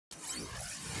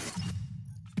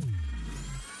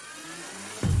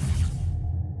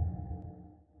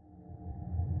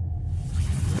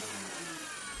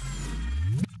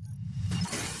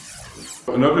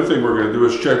Another thing we're going to do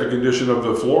is check the condition of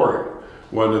the flooring.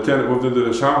 When the tenant moved into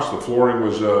this house, the flooring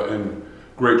was in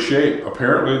great shape.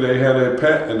 Apparently they had a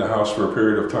pet in the house for a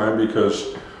period of time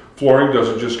because flooring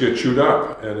doesn't just get chewed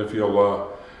up. And if you'll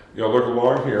look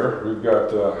along here, we've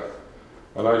got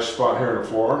a nice spot here in the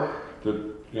floor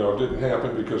that didn't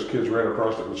happen because kids ran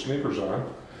across it with sneakers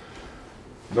on.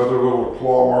 Another little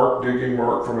claw mark, digging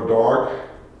mark from a dog.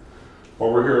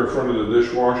 Over here in front of the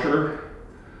dishwasher,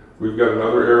 we've got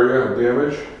another area of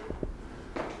damage.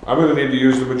 I'm going to need to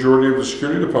use the majority of the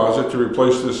security deposit to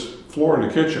replace this floor in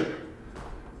the kitchen.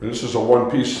 And this is a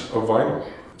one piece of vinyl.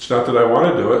 It's not that I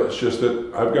want to do it, it's just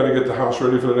that I've got to get the house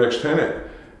ready for the next tenant.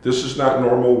 This is not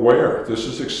normal wear, this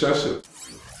is excessive.